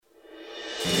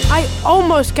I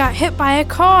almost got hit by a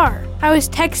car. I was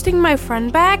texting my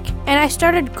friend back, and I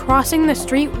started crossing the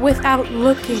street without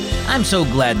looking. I'm so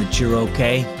glad that you're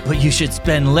okay, but you should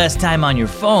spend less time on your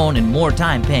phone and more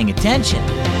time paying attention.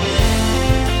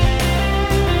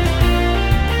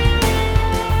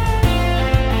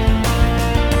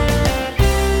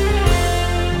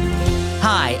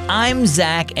 Hi, I'm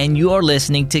Zach, and you're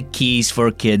listening to Keys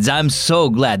for Kids. I'm so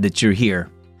glad that you're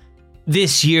here.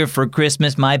 This year for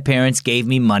Christmas, my parents gave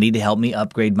me money to help me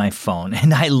upgrade my phone,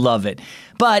 and I love it.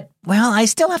 But, well, I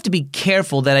still have to be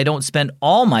careful that I don't spend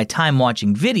all my time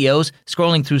watching videos,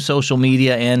 scrolling through social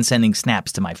media, and sending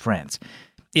snaps to my friends.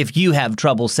 If you have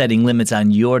trouble setting limits on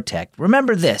your tech,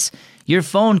 remember this: your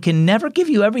phone can never give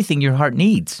you everything your heart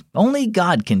needs. Only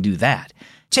God can do that.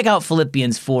 Check out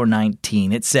Philippians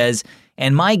 4:19. It says,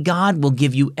 "And my God will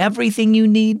give you everything you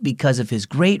need because of his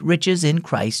great riches in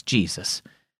Christ Jesus."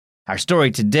 Our story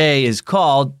today is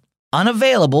called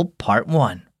Unavailable Part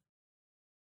 1.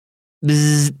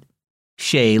 Bzzz.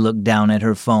 Shay looked down at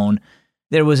her phone.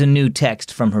 There was a new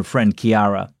text from her friend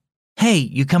Kiara. "Hey,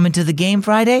 you coming to the game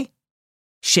Friday?"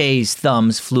 Shay's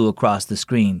thumbs flew across the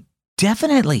screen.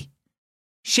 "Definitely."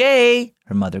 "Shay,"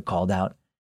 her mother called out.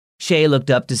 Shay looked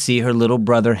up to see her little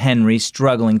brother Henry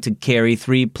struggling to carry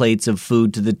 3 plates of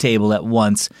food to the table at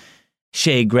once.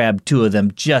 Shay grabbed 2 of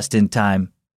them just in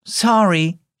time.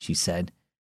 "Sorry," she said.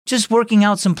 "Just working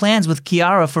out some plans with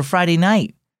Kiara for Friday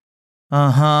night."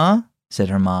 "Uh-huh," said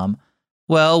her mom.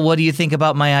 "Well, what do you think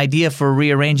about my idea for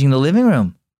rearranging the living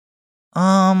room?"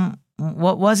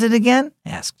 What was it again?"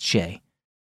 asked Shay.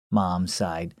 Mom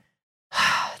sighed.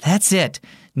 "That's it.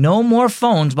 No more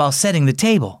phones while setting the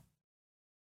table."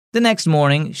 The next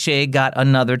morning, Shay got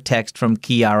another text from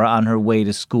Kiara on her way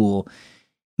to school.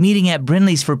 "Meeting at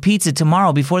Brindley's for pizza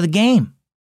tomorrow before the game."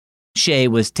 Shay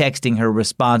was texting her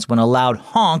response when a loud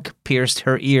honk pierced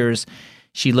her ears.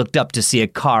 She looked up to see a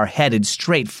car headed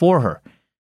straight for her.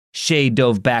 Shay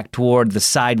dove back toward the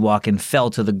sidewalk and fell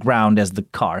to the ground as the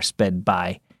car sped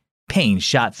by. Pain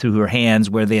shot through her hands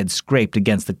where they had scraped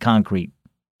against the concrete.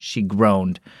 She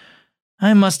groaned.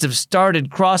 "I must have started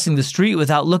crossing the street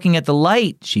without looking at the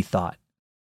light," she thought.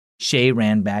 Shay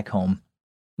ran back home.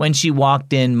 When she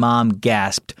walked in, Mom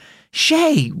gasped.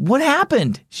 "Shay, what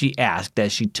happened?" she asked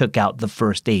as she took out the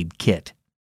first aid kit.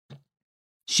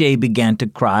 Shay began to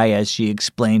cry as she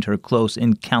explained her close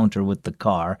encounter with the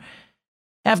car.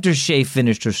 After Shay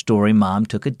finished her story, Mom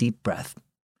took a deep breath.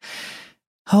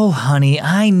 "Oh, honey,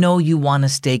 I know you want to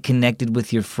stay connected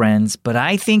with your friends, but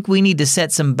I think we need to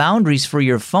set some boundaries for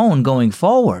your phone going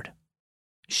forward."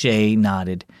 Shay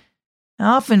nodded. "I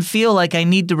often feel like I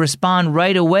need to respond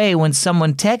right away when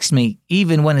someone texts me,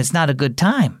 even when it's not a good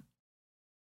time."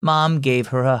 Mom gave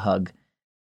her a hug.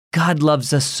 "God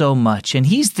loves us so much, and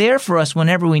he's there for us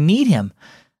whenever we need him.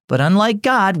 But unlike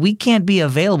God, we can't be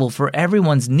available for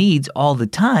everyone's needs all the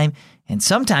time, and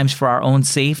sometimes for our own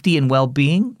safety and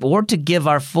well-being, or to give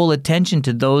our full attention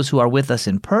to those who are with us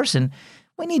in person,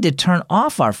 we need to turn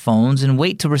off our phones and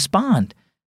wait to respond.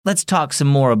 Let's talk some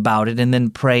more about it and then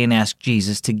pray and ask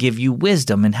Jesus to give you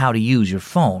wisdom in how to use your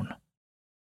phone."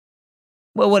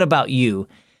 Well, what about you?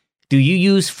 Do you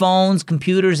use phones,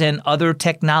 computers, and other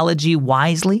technology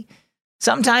wisely?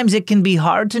 Sometimes it can be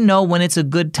hard to know when it's a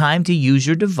good time to use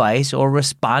your device or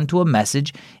respond to a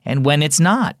message and when it's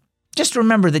not. Just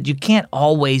remember that you can't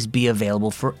always be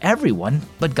available for everyone,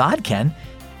 but God can.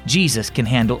 Jesus can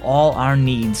handle all our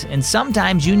needs, and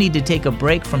sometimes you need to take a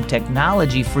break from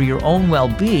technology for your own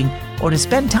well-being or to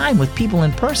spend time with people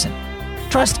in person.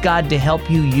 Trust God to help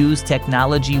you use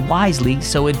technology wisely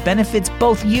so it benefits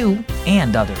both you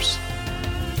and others.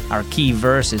 Our key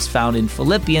verse is found in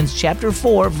Philippians chapter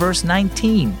 4, verse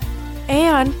 19.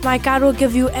 "And my God will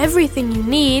give you everything you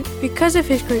need because of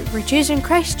his great riches in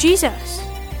Christ Jesus."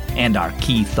 And our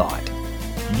key thought: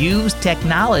 use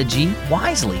technology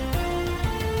wisely.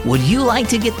 Would you like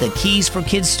to get the Keys for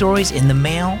Kids stories in the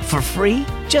mail for free?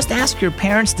 Just ask your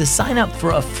parents to sign up for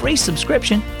a free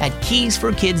subscription at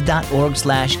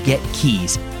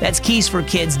keysforkids.org/getkeys. That's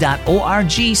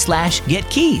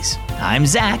keysforkids.org/getkeys. I'm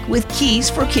Zach with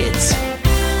Keys for Kids.